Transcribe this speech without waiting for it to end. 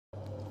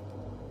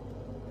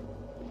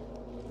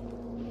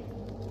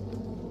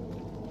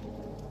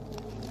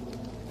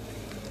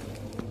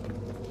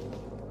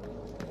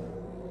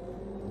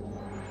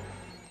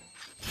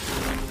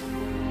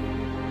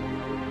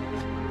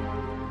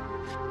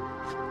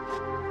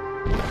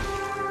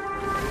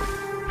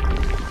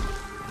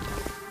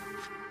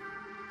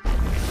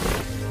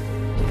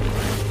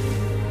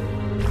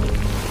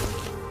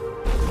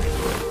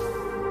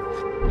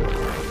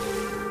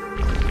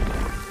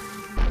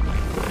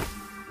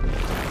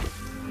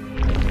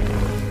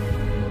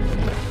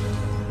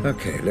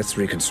Okay, let's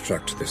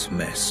reconstruct this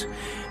mess.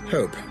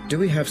 Hope, do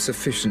we have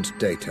sufficient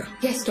data?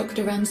 Yes,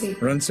 Dr. Ramsey.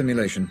 Run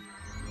simulation.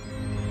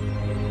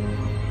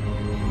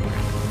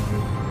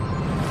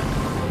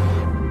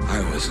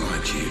 I was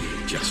like you,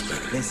 just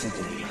better. Listen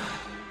to me.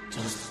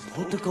 Just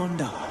put the gun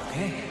down,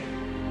 okay?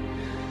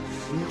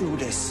 You do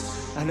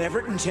this, and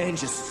everything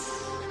changes.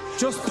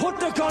 Just put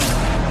the gun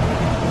down!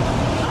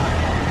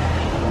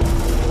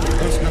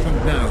 What's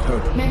happened now,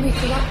 Hope? Memory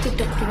corrupted,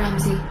 Dr.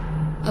 Ramsey.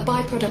 A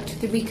byproduct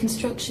of the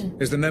reconstruction.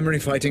 Is the memory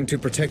fighting to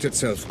protect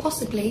itself?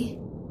 Possibly.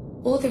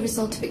 Or the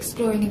result of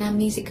exploring an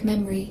amnesic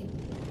memory.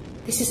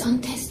 This is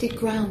untested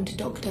ground,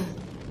 Doctor.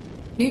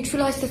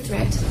 Neutralize the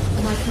threat,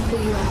 and I can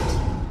pull you out.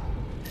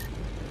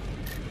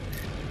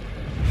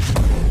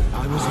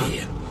 I was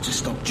here to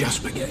stop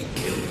Jasper getting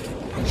killed.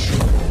 I'm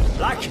sure.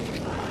 Black!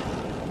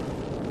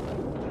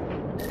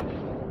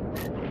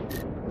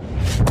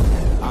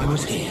 I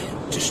was here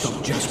to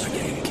stop Jasper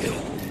getting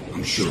killed.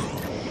 I'm sure.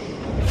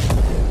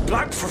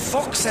 Black, for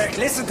fuck's sake,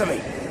 listen to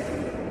me!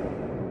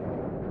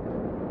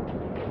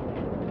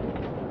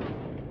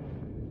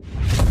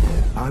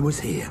 I was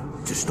here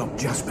to stop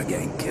Jasper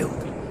getting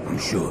killed. I'm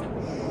sure.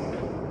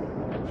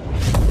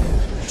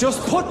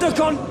 Just put the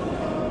gun...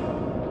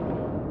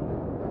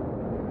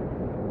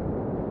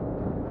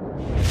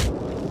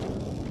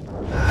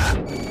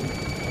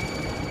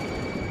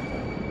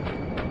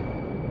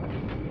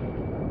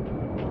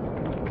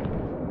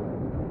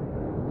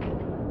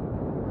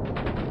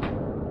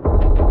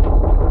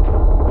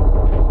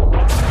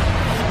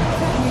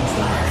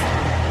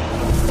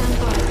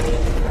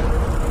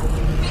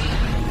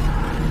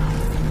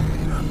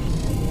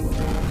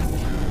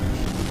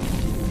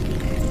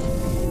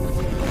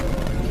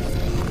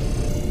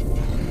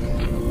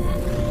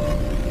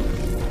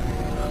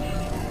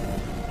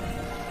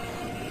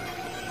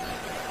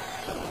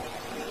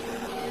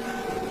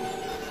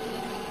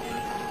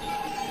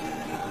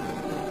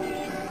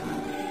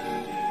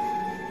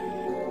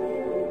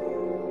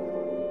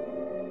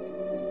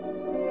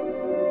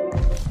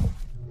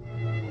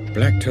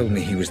 Black told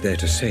me he was there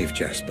to save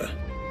Jasper.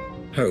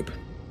 Hope,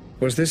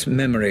 was this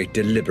memory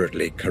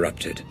deliberately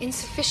corrupted?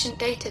 Insufficient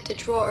data to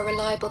draw a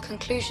reliable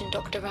conclusion,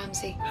 Dr.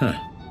 Ramsey. Huh.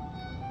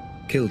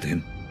 Killed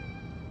him.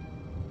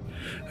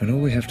 And all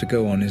we have to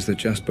go on is that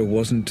Jasper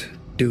wasn't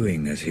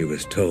doing as he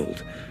was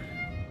told,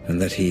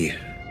 and that he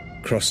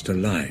crossed a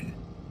line.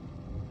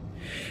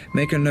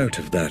 Make a note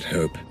of that,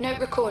 Hope. Note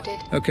recorded.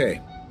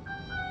 Okay.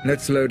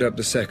 Let's load up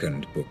the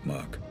second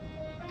bookmark.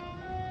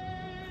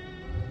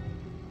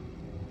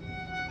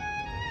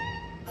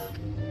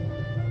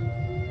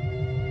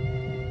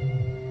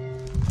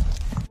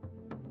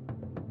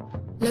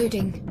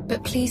 Loading,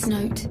 but please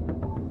note,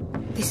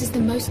 this is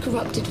the most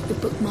corrupted of the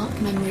bookmark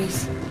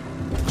memories.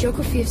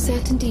 Geography of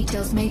certain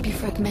details may be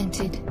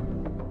fragmented.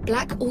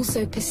 Black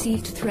also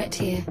perceived threat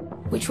here,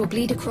 which will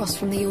bleed across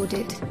from the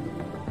audit.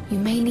 You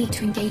may need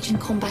to engage in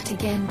combat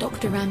again,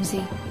 Dr.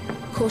 Ramsey.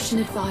 Caution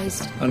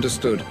advised.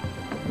 Understood.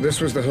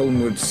 This was the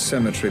Holmwood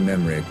Cemetery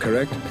memory,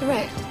 correct?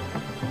 Correct.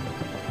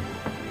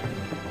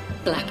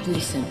 Black,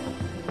 listen.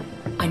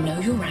 I know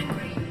you're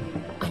angry.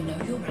 I know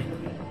you're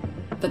angry.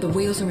 But the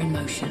wheels are in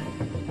motion.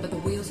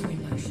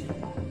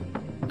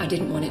 I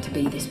didn't want it to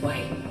be this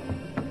way.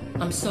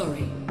 I'm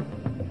sorry.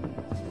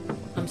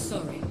 I'm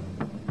sorry.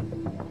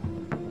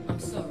 I'm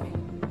sorry.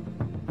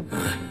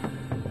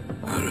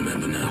 I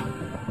remember now.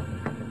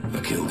 I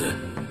killed her.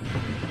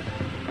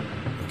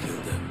 I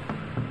killed her.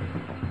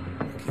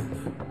 I killed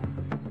her.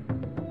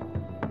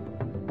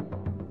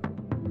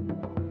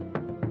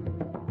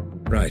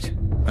 Right.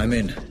 I'm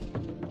in.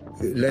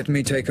 Let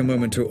me take a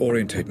moment to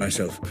orientate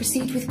myself.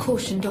 Proceed with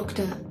caution,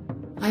 Doctor.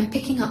 I'm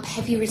picking up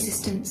heavy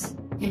resistance,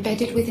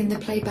 embedded within the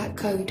playback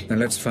code. And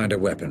let's find a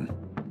weapon.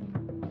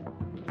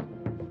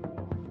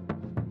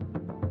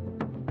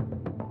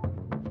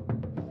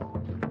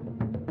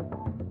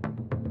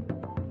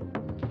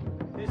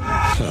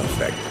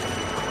 Perfect.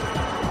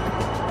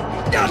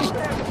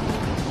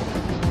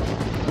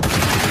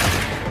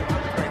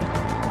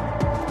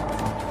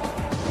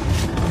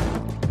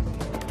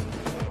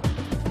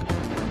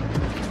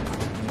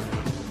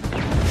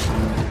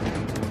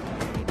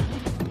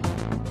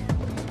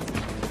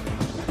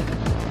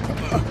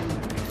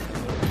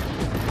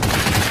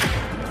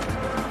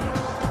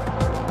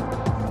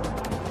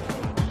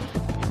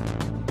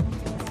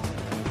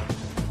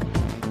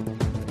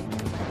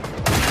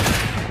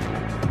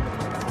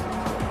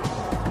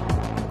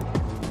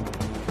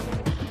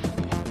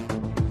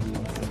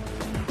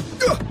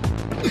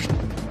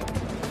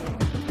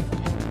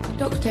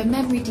 Doctor,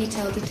 memory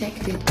detail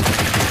detected.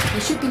 They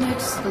should be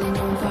noticeable in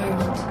your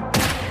environment.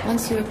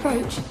 Once you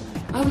approach,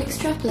 I will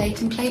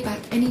extrapolate and play back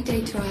any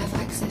data I have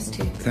access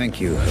to.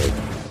 Thank you,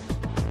 Hope.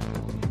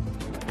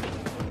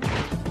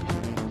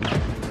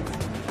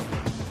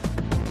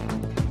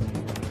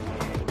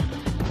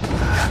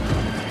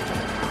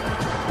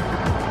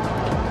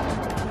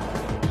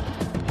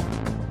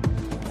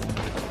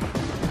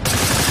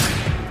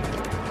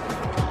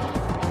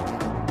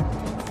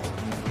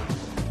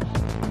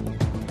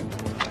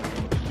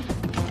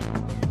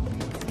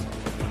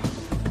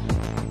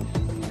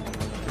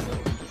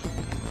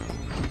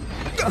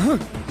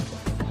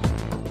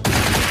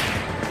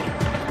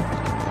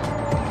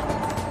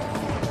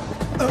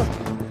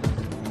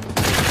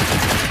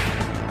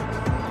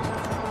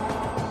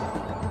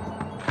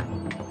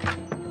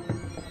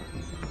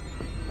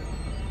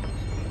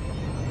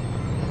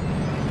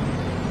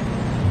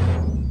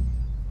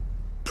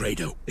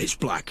 Prado, it's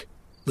Black.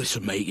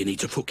 Listen, mate, you need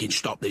to fucking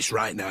stop this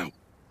right now.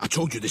 I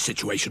told you the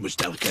situation was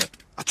delicate.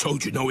 I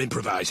told you no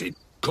improvising.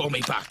 Call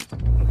me back.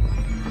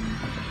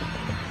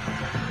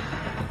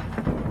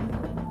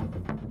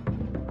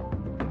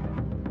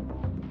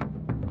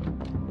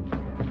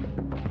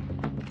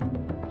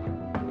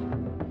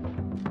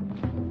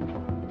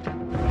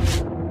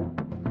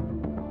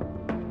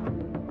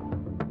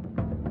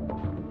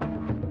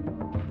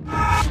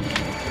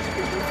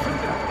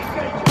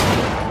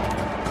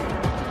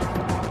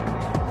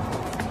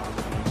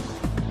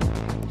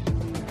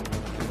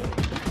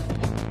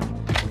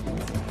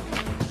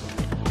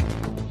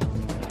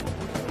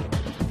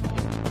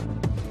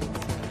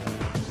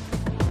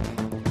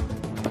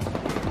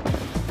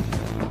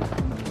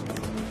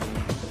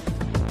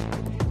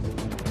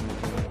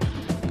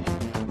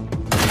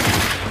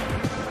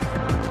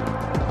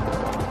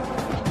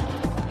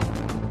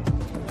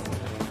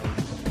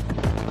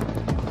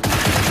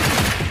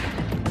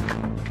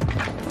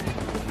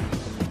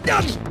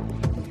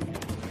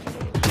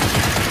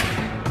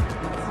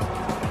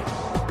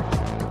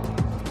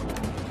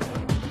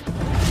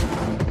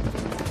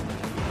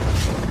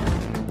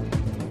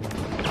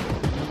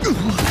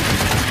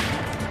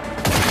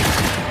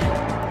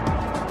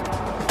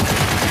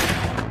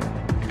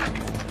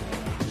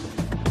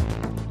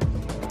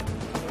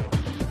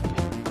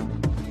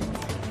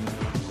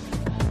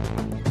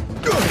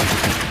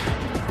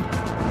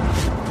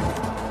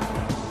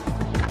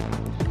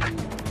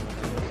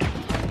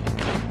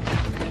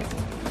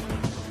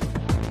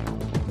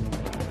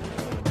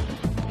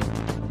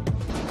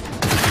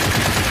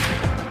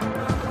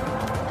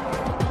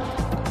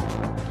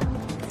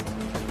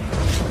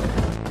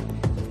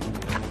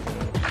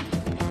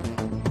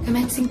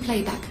 Commencing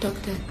playback,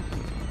 Doctor.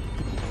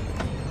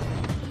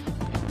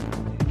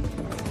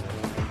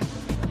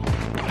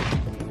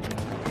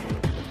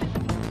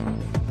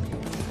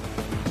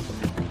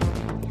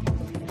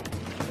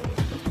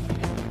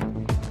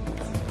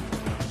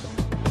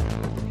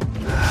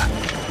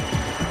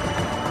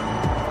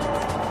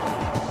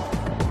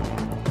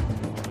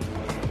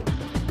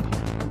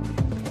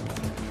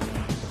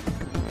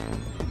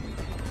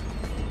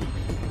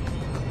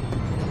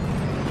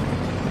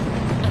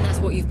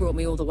 Brought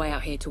me all the way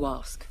out here to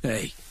ask.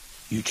 Hey,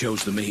 you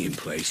chose the meeting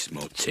place,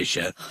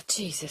 Morticia. Oh,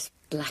 Jesus,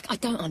 Black, I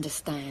don't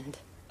understand.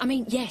 I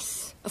mean,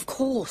 yes, of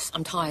course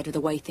I'm tired of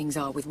the way things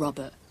are with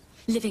Robert.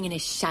 Living in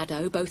his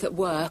shadow, both at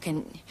work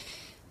and...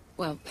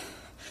 well,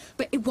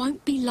 but it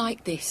won't be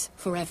like this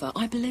forever,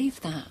 I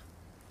believe that.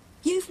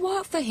 You've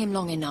worked for him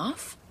long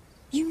enough.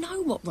 You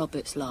know what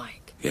Robert's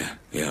like. Yeah,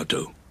 I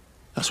do.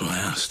 That's why I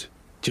asked.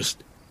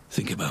 Just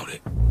think about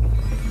it.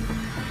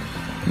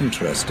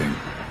 Interesting.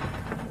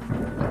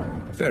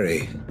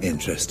 Very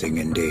interesting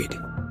indeed.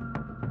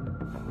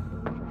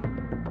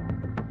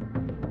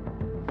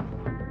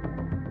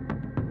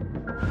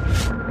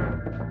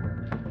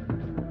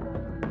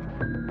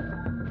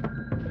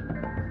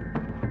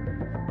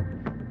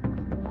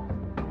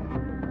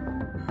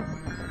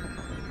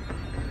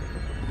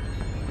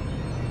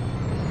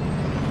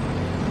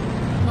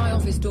 My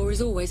office door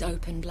is always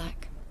open,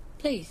 Black.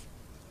 Please,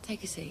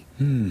 take a seat.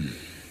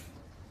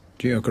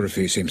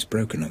 Geography seems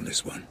broken on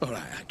this one. All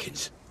right,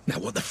 Atkins. Now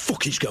what the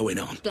fuck is going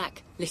on?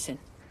 Black, listen.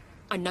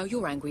 I know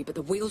you're angry, but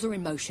the wheels are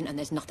in motion and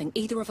there's nothing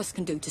either of us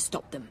can do to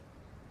stop them.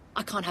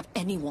 I can't have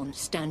anyone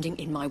standing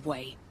in my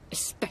way,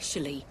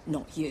 especially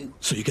not you.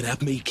 So you're gonna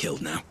have me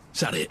killed now?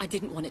 Is that it? I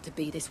didn't want it to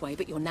be this way,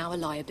 but you're now a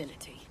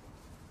liability.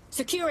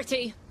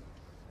 Security!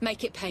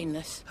 Make it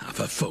painless. Ah,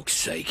 for fuck's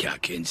sake,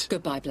 Atkins.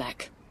 Goodbye,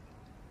 Black.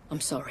 I'm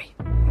sorry.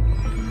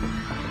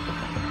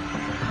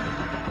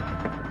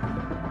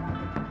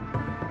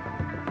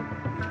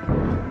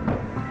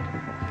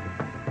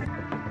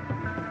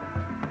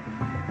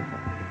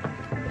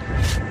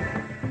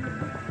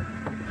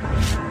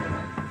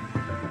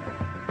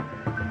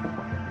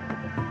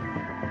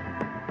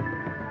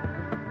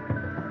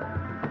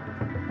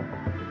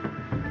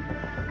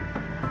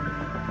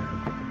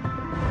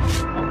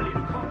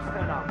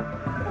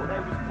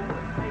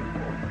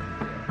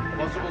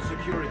 Possible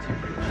security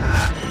breach.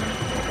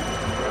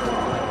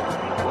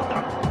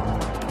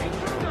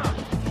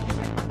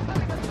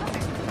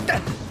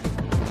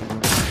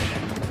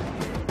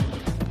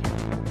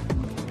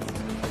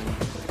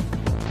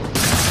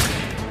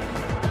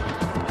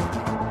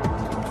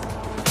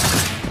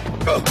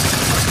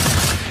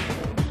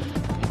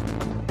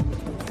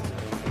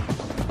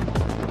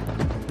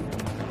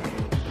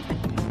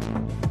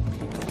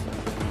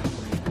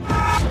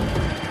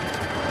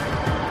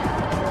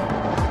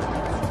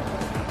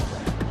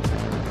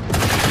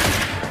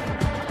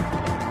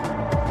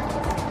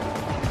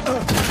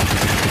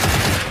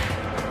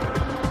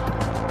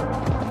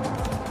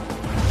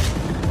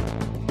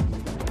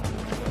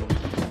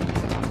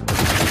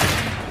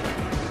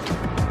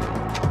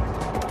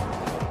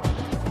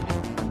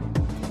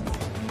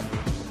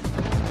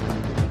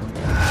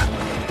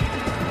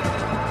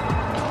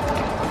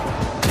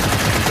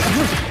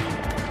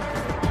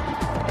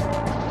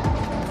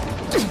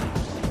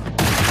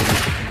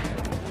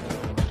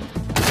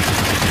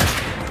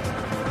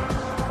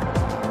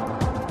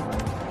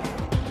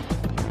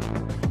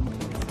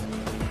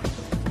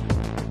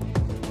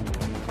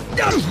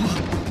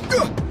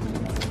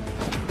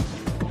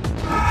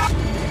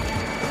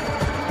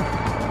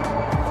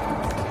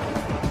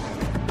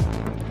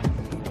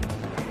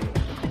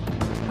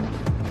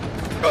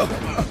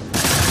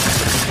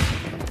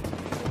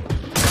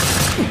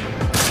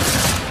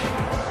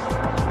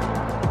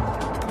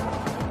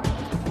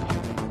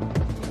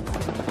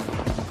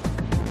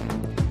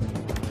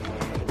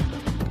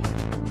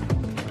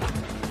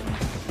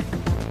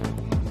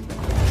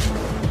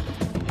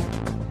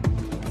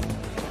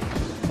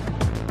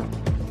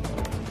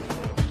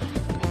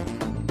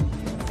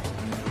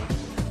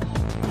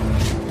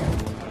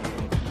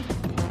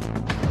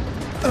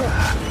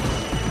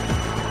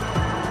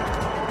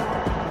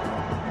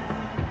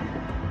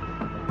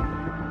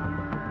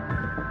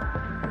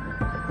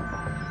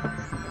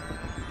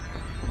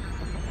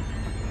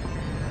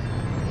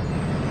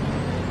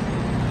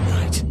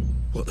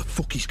 What the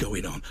fuck is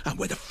going on? And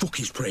where the fuck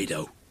is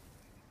Prado?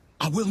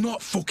 I will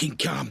not fucking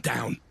calm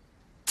down.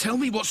 Tell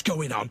me what's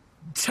going on.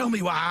 Tell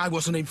me why I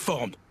wasn't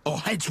informed, or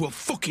heads will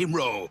fucking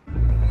roll.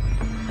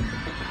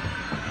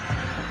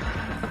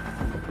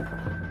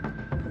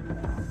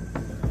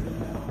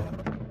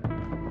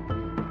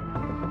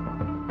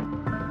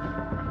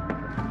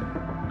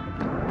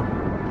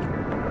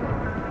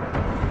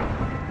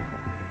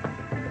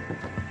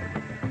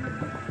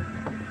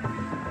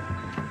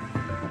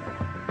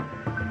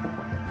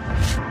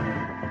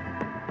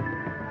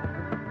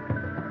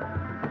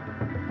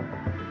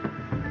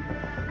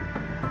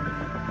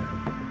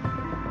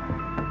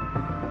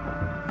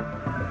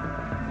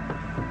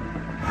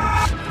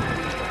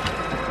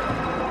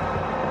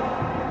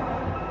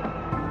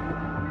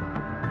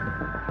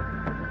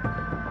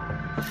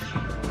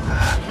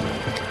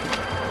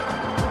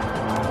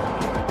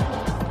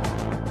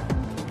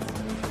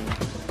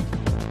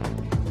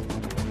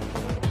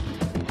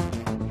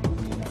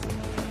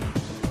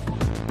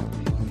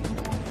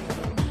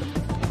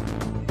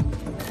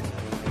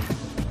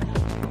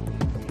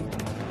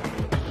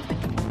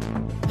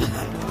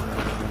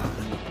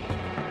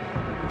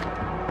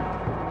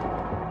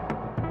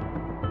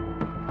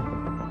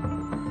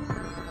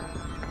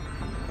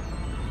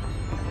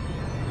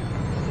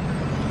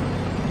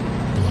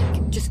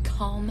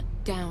 Calm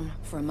down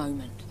for a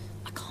moment.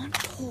 I can't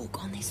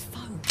talk on this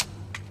phone.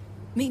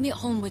 Meet me at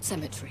Holmwood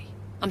Cemetery.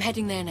 I'm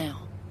heading there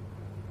now.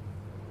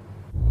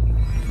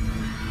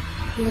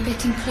 You are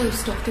getting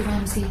close, Dr.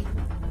 Ramsey.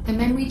 The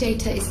memory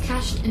data is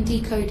cached and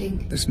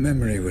decoding. This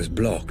memory was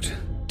blocked,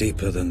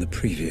 deeper than the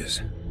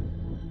previous.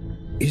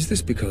 Is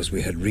this because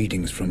we had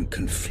readings from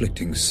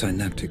conflicting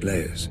synaptic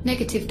layers?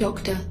 Negative,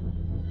 Doctor.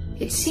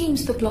 It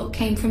seems the block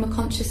came from a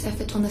conscious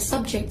effort on the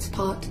subject's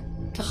part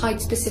to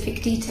hide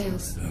specific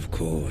details. Of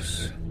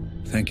course.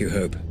 Thank you,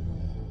 Hope.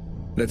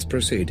 Let's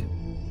proceed.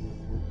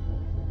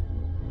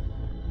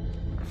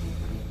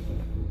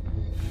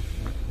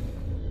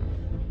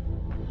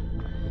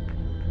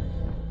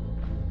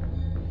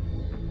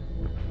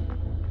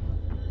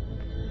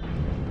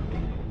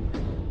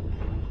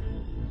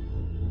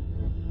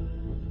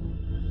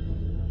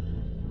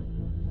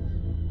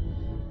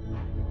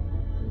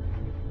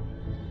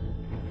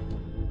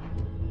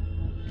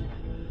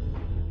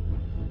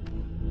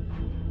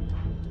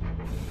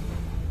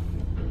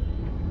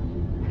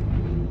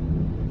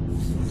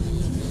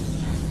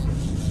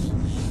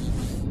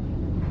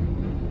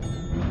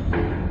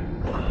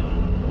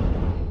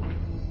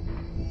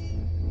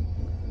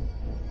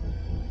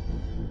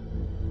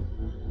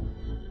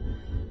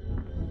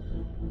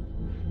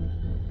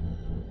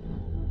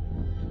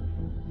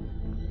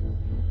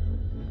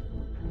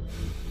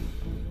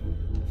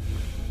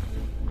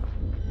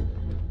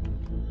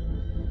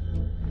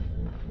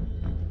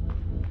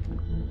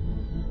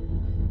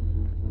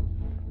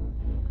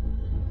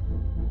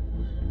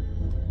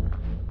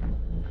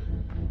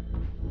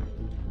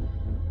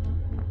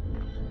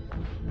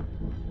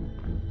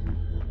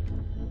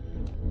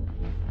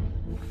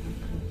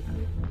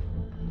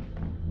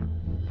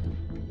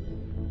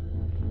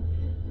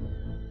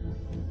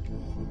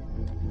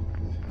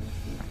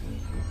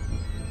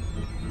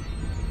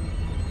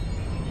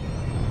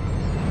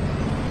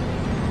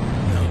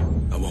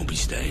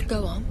 Staying.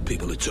 Go on.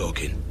 People are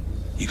talking.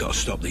 You gotta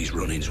stop these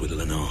run-ins with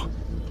Lenore.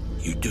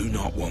 You do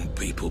not want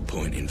people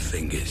pointing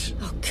fingers.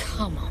 Oh,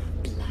 come on,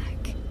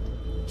 Black.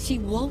 She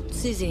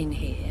waltzes in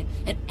here,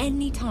 and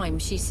any time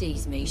she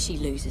sees me, she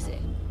loses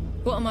it.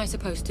 What am I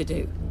supposed to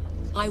do?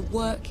 I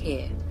work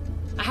here.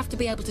 I have to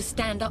be able to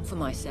stand up for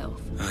myself.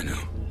 I know.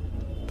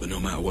 But no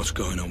matter what's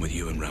going on with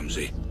you and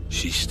Ramsey,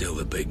 she's still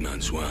the big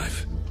man's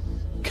wife.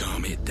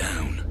 Calm it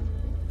down.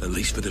 At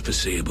least for the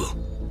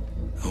foreseeable.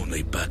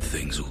 Only bad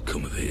things will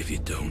come of it if you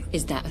don't.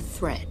 Is that a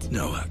threat?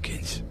 No,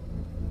 Atkins.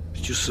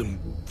 It's just some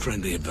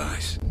friendly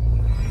advice.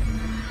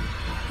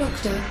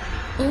 Doctor,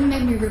 all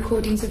memory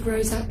recordings of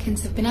Rose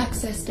Atkins have been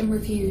accessed and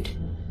reviewed.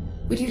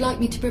 Would you like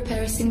me to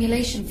prepare a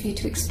simulation for you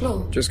to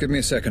explore? Just give me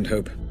a second,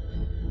 Hope.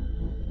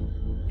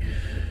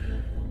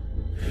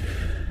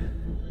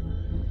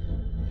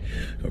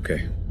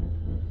 Okay.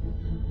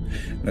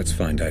 Let's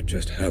find out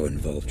just how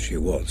involved she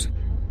was.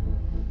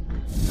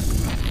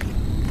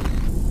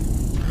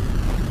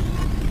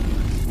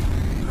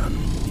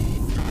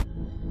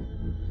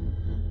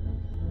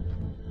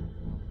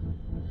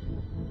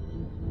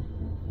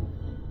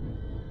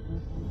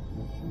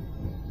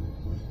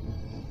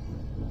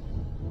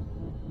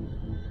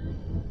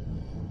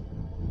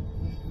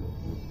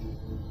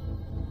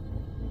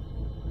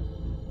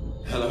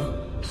 Hello?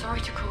 Sorry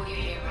to call you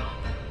here,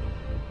 Rob.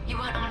 You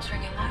weren't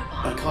answering your mobile.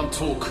 I can't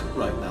talk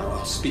right now.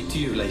 I'll speak to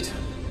you later.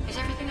 Is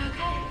everything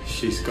okay?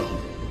 She's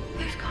gone.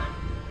 Who's gone?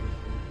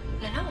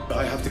 Lenore?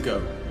 I have to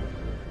go.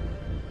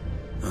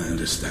 I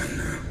understand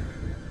now.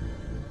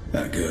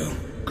 That girl,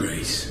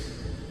 Grace.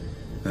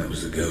 That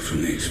was the girl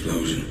from the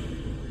explosion.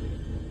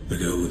 The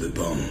girl with the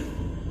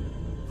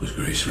bomb was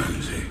Grace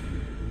Ramsey.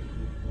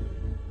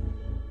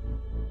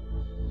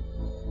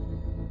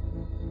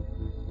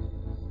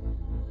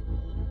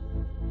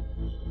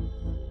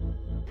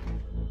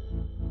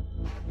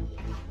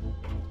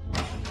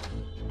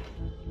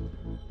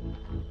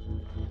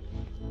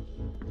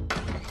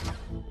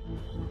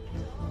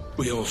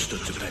 We all stood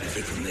to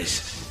benefit from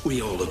this.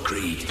 We all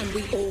agreed. And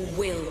we all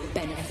will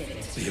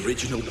benefit. The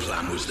original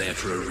plan was there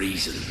for a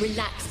reason.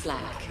 Relax,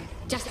 Black.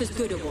 Jasper's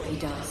good at what he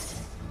does.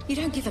 You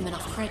don't give him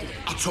enough credit.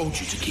 I told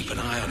you to keep an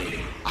eye on him.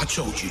 I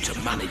told you to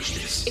manage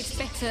this. It's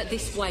better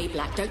this way,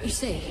 Black, don't you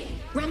see?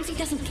 Ramsey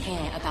doesn't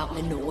care about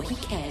Lenore, he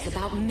cares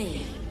about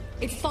me.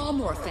 It's far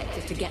more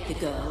effective to get the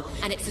girl,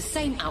 and it's the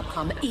same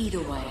outcome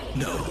either way.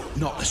 No,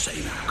 not the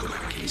same outcome,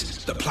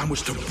 Atkins. The plan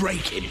was to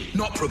break him,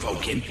 not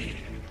provoke him.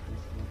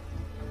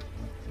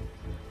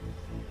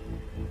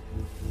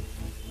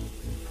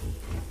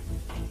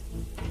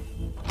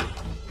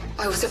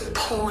 I was a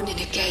pawn in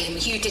a game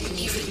you didn't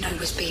even know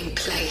was being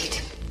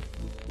played.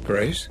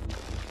 Grace?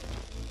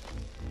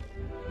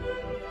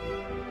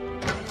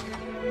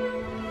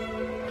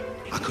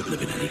 I couldn't have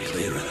been any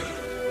clearer.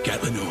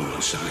 Get Lenore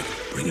outside.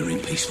 Bring her in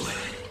peacefully.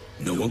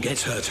 No one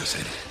gets hurt, I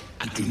said.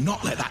 And do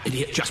not let that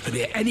idiot Jasper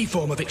near any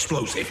form of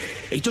explosive.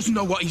 He doesn't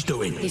know what he's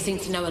doing. He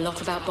seems to know a lot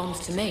about bombs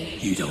to me.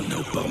 You don't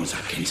know bombs,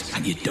 Atkins,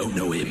 and you don't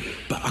know him.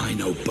 But I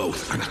know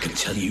both, and I can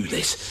tell you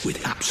this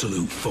with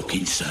absolute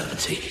fucking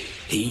certainty.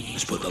 He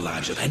has put the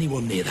lives of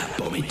anyone near that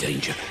bomb in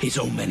danger, his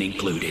own men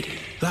included.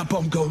 That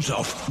bomb goes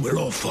off, we're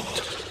all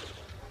fucked.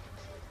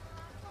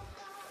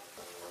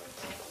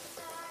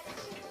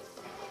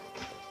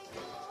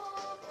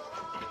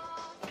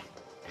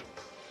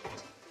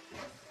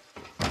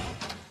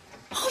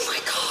 Oh my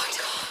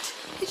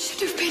God! It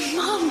should have been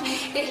Mum!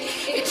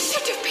 It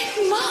should have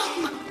been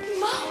Mum!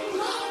 Mum!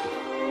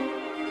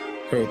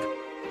 Hope,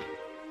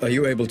 are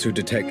you able to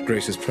detect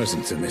Grace's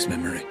presence in this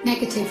memory?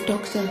 Negative,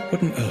 Doctor.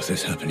 What on earth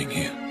is happening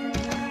here?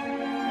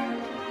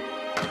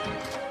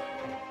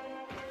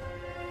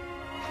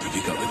 Have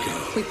you got the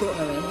girl? We brought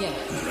her in, yeah.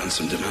 And the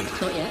ransom demand?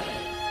 Not yet.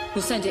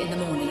 We'll send it in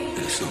the morning. And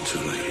it's not too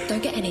late.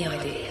 Don't get any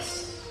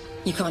ideas.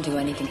 You can't do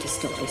anything to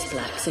stop this,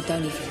 Black, so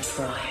don't even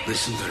try.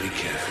 Listen very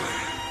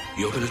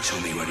carefully. You're going to tell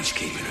me where he's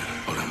keeping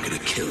her, or I'm going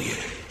to kill you.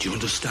 Do you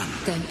understand?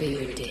 Don't be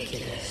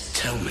ridiculous.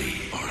 Tell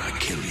me, or I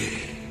kill you.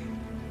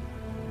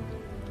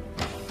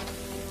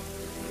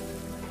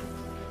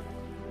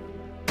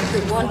 The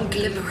one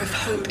glimmer of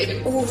hope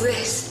in all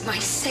this, my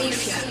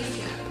savior.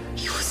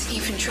 He wasn't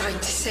even trying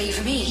to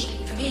save me.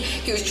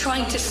 He was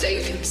trying to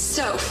save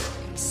himself.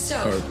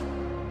 Hope,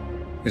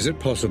 is it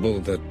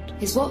possible that...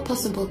 Is what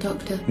possible,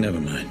 Doctor?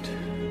 Never mind.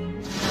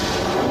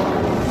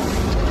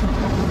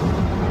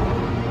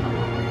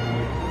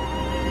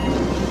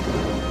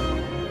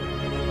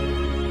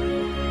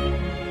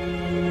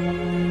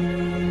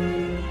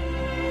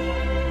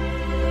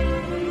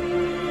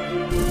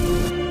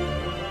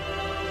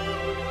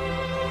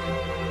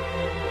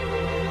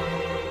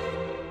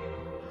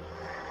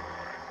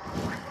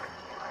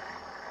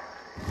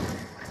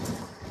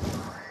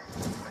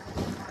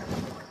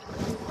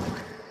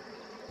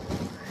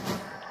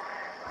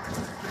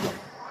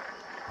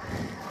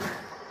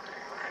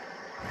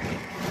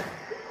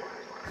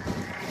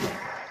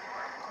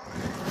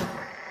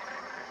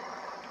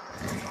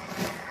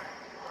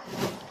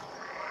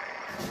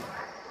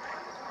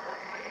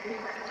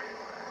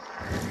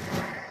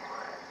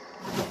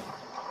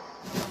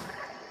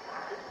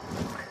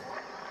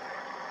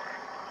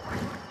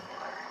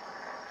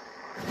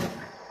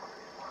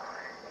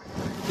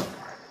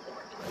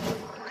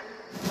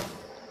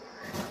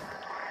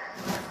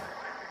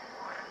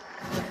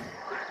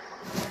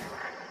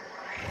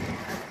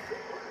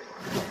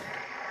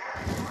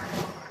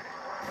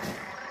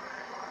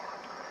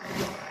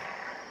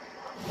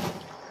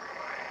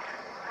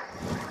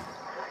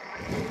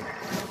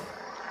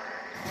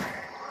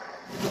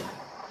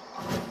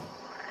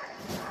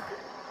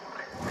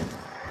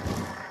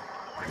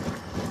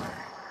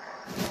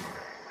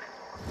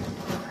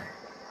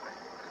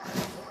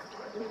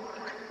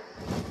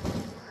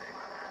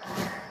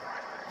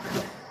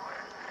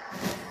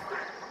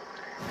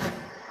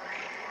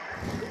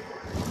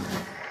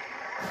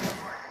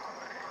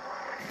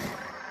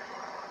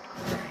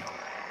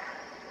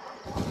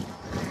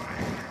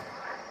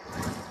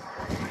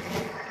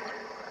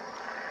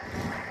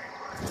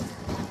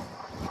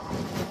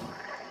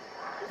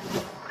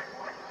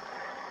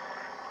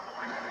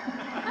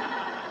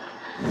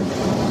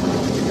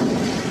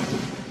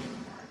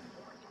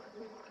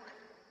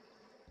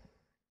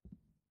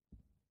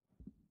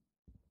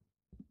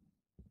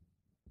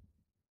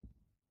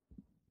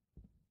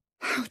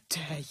 How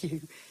dare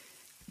you?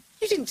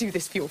 You didn't do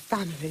this for your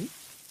family.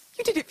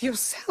 You did it for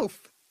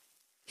yourself.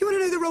 You want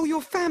to know the role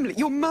your family,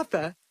 your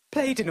mother,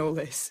 played in all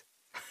this?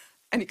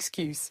 An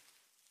excuse.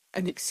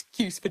 An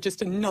excuse for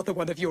just another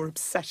one of your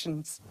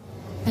obsessions.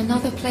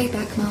 Another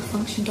playback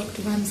malfunction,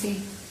 Dr.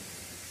 Ramsey.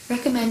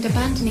 Recommend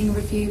abandoning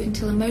review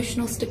until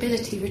emotional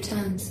stability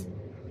returns.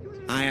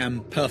 I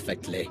am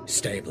perfectly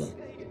stable.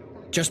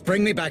 Just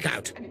bring me back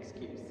out.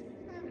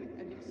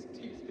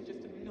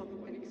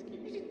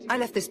 I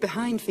left this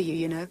behind for you,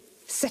 you know.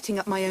 Setting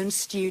up my own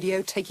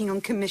studio, taking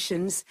on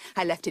commissions.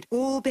 I left it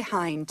all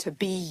behind to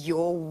be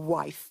your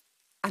wife.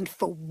 And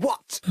for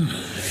what?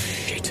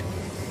 Shit.